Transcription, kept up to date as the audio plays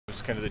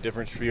was kind of the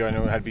difference for you? I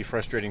know it had to be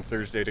frustrating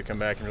Thursday to come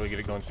back and really get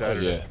it going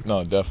Saturday. Yeah,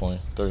 no, definitely.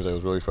 Thursday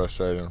was really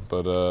frustrating,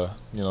 but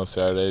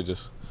Saturday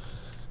just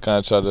kind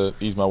of tried to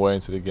ease my way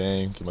into the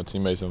game, get my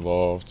teammates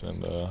involved,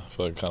 and I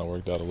feel like it kind of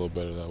worked out a little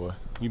better that way.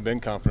 You've been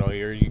confident all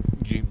year. Did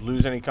you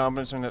lose any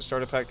confidence in that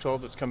start of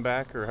Pac-12 that's come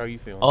back, or how are you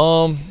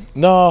feeling?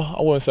 No,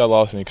 I wouldn't say I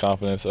lost any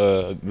confidence.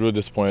 Really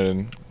disappointed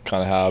in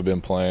kind of how I've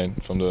been playing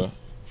from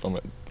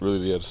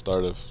really at the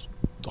start of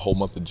the whole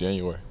month of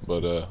January.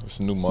 But it's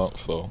a new month,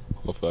 so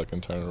hopefully I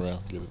can turn it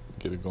around,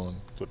 get it going.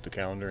 Flip the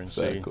calendar and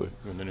exactly. See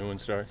when the new one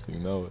starts. You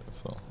know it.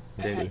 So.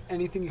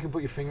 Anything you can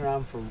put your finger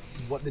on for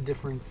what the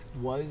difference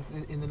was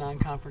in the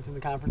non-conference and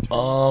the conference?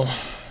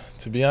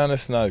 To be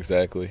honest, not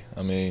exactly.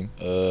 I mean,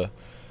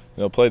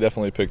 play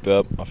definitely picked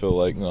up. I feel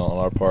like on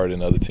our part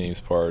and other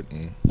teams' part,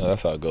 and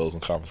that's how it goes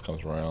when conference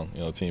comes around.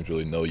 Teams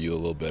really know you a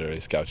little better. They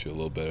scout you a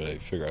little better. They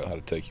figure out how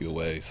to take you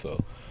away.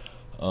 So,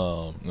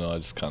 I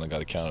just kind of got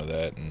to counter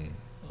that and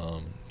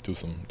do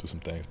some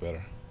things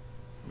better.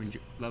 What's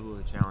your level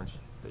of the challenge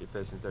that you're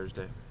facing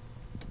Thursday?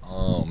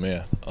 Oh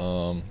man,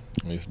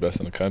 it's the best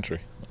in the country.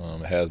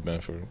 It has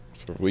been for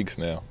weeks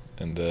now,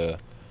 and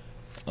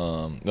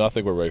I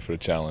think we're ready for the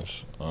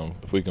challenge.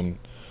 If we can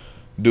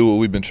do what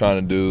we've been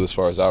trying to do as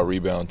far as out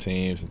rebound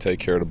teams and take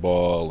care of the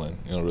ball and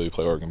really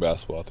play Oregon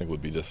basketball, I think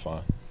we'd be just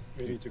fine.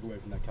 Anything you took away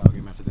from that Cal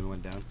game after they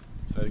went down?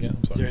 Say that again.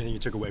 I'm sorry. Is there anything you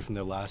took away from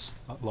their loss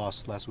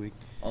last week?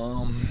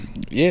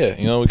 Yeah,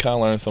 we kind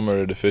of learned some of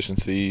their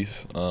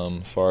deficiencies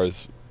as far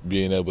as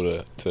being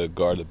able to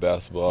guard the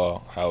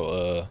basketball,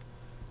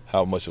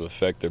 how much of an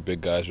effect their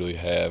big guys really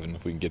have, and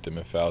if we can get them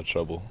in foul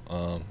trouble,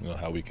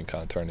 how we can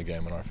kind of turn the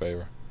game in our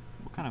favor.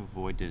 What kind of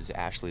void does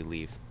Ashley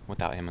leave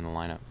without him in the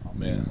lineup?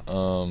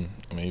 Oh, man,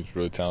 he's a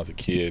really talented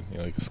kid. He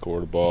can score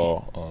the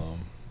ball,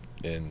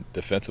 and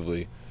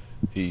defensively,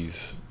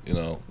 he's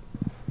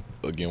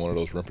again one of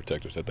those rim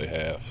protectors that they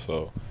have.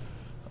 So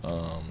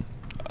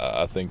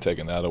I think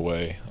taking that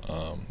away,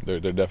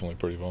 they're definitely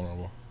pretty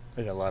vulnerable.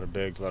 They got a lot of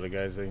bigs, a lot of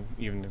guys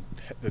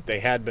that they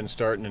had been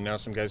starting, and now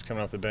some guys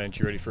coming off the bench.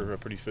 You ready for a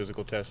pretty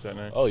physical test that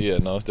night? Oh yeah,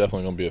 no, it's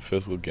definitely going to be a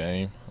physical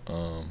game,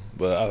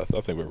 but I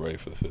think we're ready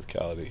for the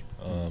physicality.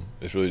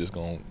 It's really just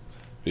going to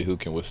be who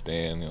can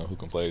withstand, who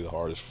can play the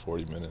hardest for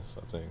 40 minutes.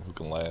 I think who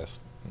can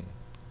last.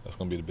 That's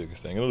going to be the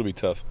biggest thing. It'll be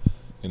tough,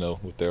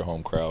 with their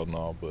home crowd and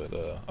all, but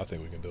I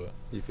think we can do it.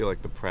 Do you feel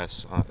like the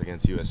press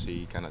against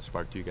USC kind of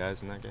sparked you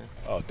guys in that game?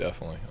 Oh,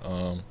 definitely.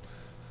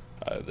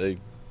 They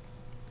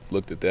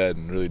looked at that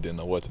and really didn't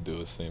know what to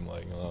do, it seemed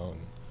like,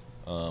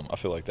 I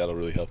feel like that'll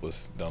really help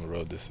us down the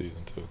road this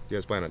season too. You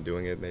guys plan on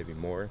doing it maybe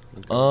more?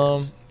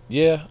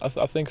 Yeah,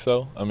 I think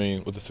so. I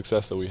mean, with the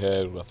success that we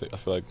had, I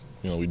feel like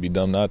we'd be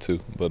dumb not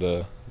to. But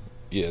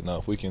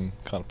if we can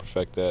kind of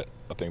perfect that,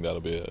 I think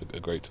that'll be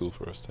a great tool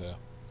for us to have.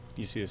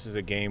 You see this as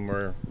a game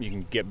where you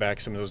can get back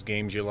some of those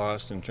games you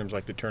lost in terms of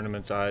like the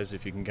tournament size,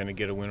 if you can kind of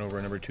get a win over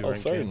a number 2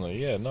 ranked team?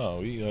 Certainly, yeah. No,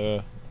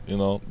 we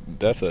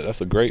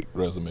that's a great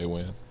resume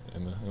win.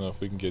 And if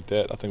we can get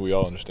that, I think we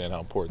all understand how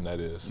important that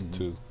is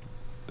too,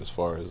 as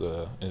far as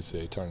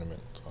NCAA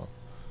tournament. So.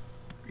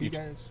 Are you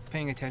guys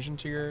paying attention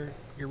to your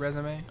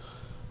resume?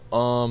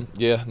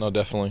 Yeah, no,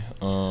 definitely.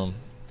 We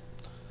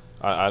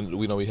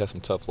know we had some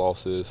tough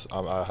losses.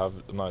 I'm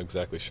not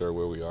exactly sure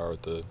where we are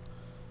with the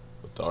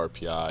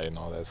RPI and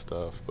all that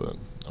stuff, but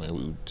we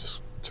were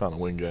just trying to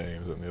win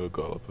games, and it'll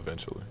go up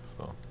eventually.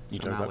 So. You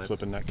talk about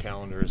flipping that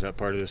calendar. Is that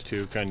part of this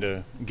too, kind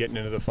of getting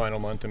into the final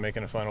month and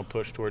making a final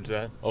push towards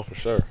that? Oh, for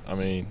sure.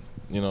 We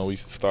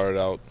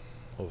started out,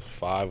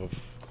 5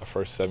 of our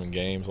first 7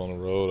 games on the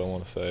road, I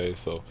want to say.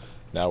 So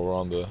now we're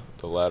on the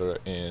latter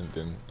end,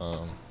 and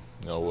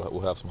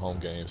we'll have some home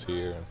games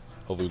here, and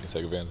hopefully we can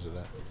take advantage of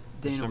that.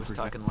 Dana was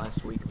talking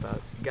last week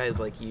about guys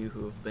like you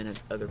who have been at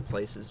other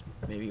places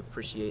maybe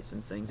appreciate some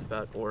things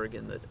about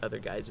Oregon that other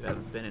guys who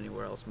haven't been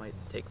anywhere else might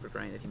take for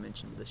granted. He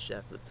mentioned the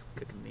chef that's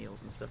cooking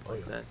meals and stuff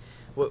like that.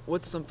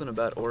 What's something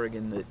about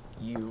Oregon that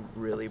you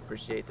really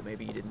appreciate that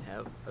maybe you didn't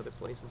have other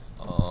places?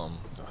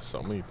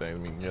 So many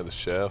things. The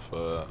chef,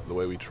 the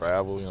way we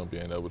travel,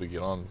 being able to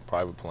get on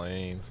private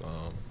planes,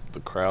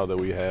 the crowd that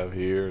we have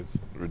here,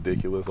 it's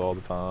ridiculous all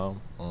the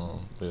time.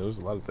 There's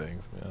a lot of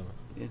things, to be honest.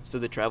 Yeah. So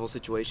the travel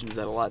situation, is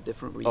that a lot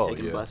different? Were you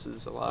taking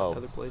buses a lot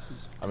other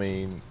places?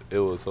 It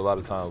was a lot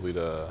of times we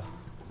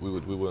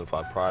wouldn't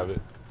fly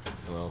private,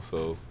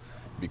 so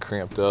be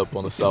cramped up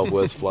on the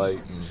Southwest flight,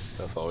 and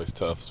that's always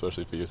tough,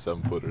 especially for your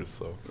 7-footers.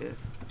 So yeah.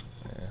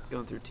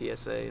 Going through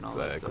TSA and all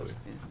that stuff.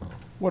 Yeah.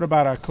 What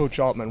about Coach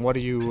Altman? What do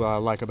you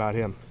like about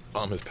him?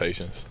 His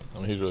patience.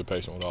 He's really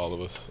patient with all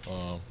of us.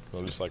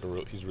 Just like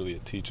he's really a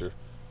teacher.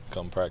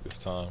 Come practice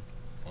time,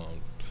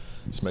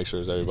 just make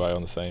sure there's everybody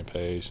on the same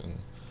page, and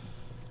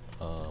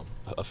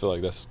I feel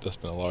like that's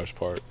been a large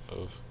part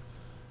of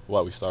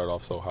why we started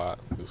off so hot,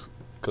 because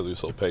we were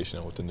so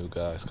patient with the new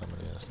guys coming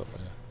in and stuff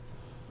like that.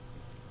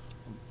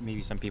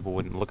 Maybe some people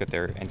wouldn't look at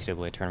their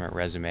NCAA tournament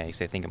resume because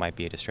they think it might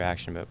be a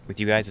distraction, but with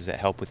you guys, does it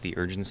help with the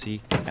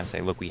urgency and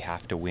say, look, we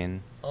have to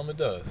win? It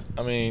does.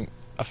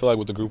 I feel like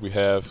with the group we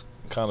have,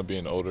 kind of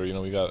being older,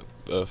 we got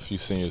a few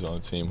seniors on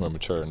the team who are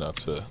mature enough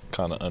to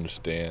kind of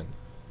understand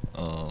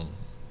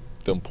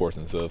the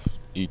importance of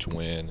each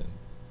win,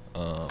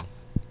 and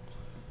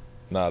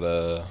not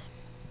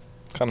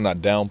kind of not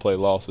downplay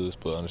losses,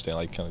 but understand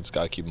like kind of just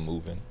gotta keep them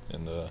moving.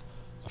 And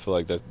I feel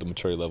like that the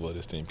maturity level of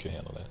this team can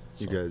handle that.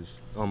 You So.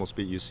 guys almost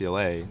beat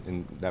UCLA,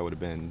 and that would have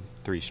been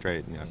 3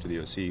 straight, after the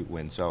OC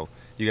win. So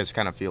you guys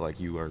kind of feel like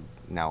you are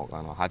now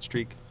on a hot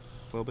streak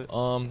a little bit?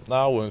 No,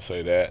 I wouldn't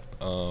say that.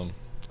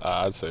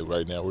 I'd say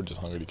right now we're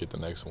just hungry to get the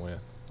next win.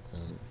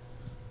 And,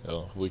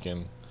 if we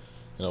can,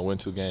 win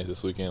 2 games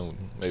this weekend,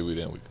 maybe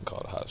then we can call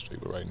it a hot streak.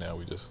 But right now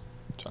we just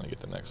trying to get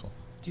the next one.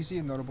 Do you see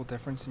a notable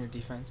difference in your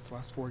defense the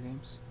last 4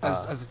 games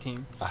as a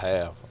team? I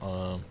have.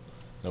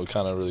 We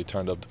kind of really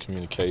turned up the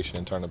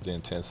communication, turned up the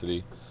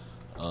intensity.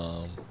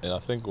 And I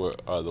think the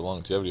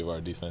longevity of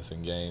our defense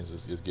in games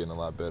is getting a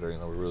lot better.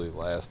 We're really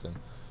lasting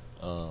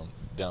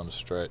down the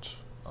stretch.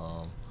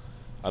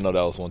 I know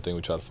that was one thing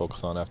we tried to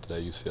focus on after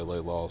that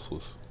UCLA loss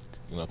was,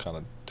 kind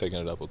of taking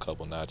it up a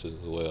couple notches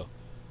as well.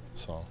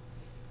 So.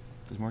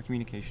 Does more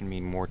communication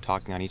mean more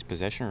talking on each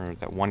possession, or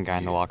that one guy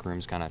in the locker room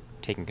is kind of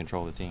taking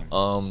control of the team?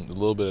 A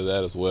little bit of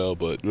that as well,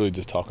 but really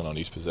just talking on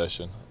each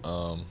possession.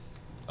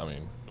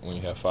 When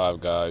you have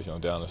 5 guys,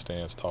 down the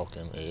stands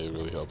talking, it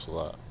really helps a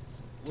lot.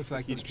 What's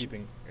the key to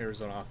keeping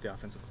Arizona off the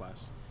offensive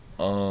glass?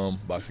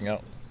 Boxing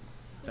out.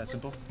 That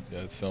simple? Yeah,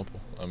 it's simple.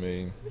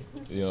 You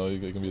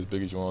can be as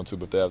big as you want to,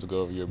 but they have to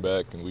go over your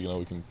back, and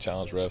we can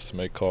challenge refs to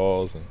make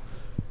calls, and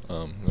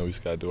we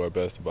just got to do our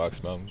best to box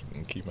them out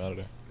and keep them out of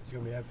there. It's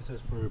going to be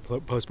emphasis for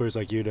post players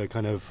like you to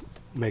kind of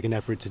make an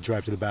effort to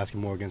drive to the basket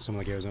more against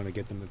someone like Arizona to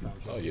get them in foul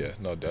trouble. Oh yeah,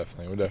 no,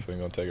 definitely. We're definitely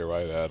going to take it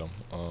right at them.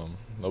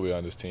 Nobody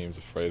on this team is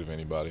afraid of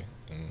anybody,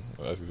 and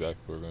that's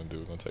exactly what we're going to do.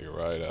 We're going to take it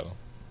right at them.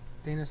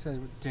 Dana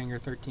said during your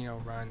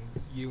 13-0 run,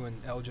 you and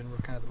Elgin were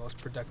kind of the most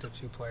productive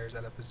 2 players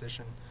at a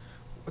position.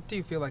 What do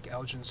you feel like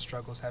Elgin's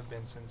struggles have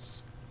been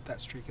since that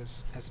streak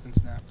has been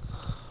snapped?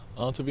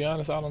 To be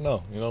honest, I don't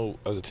know.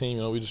 As a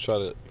team, we just try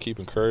to keep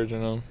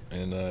encouraging them,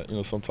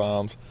 and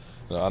sometimes,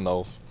 I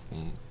know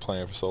from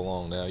playing for so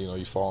long now,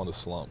 you fall into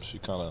slumps. You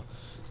kind of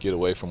get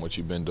away from what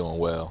you've been doing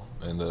well,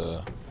 and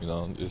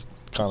it's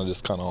kind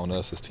of on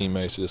us as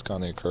teammates to just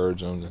kind of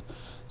encourage him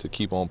to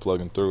keep on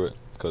plugging through it,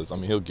 because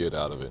he'll get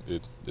out of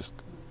it.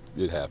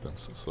 It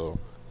happens. So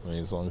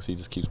as long as he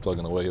just keeps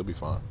plugging away, he'll be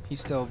fine.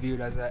 He's still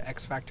viewed as an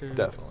X factor.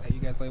 Definitely. That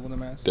you guys labeled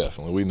him as.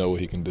 Definitely, we know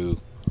what he can do.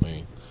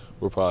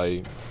 We're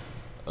probably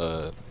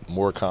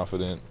more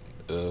confident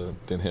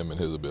than him in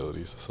his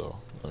abilities. So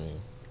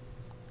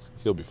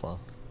he'll be fine.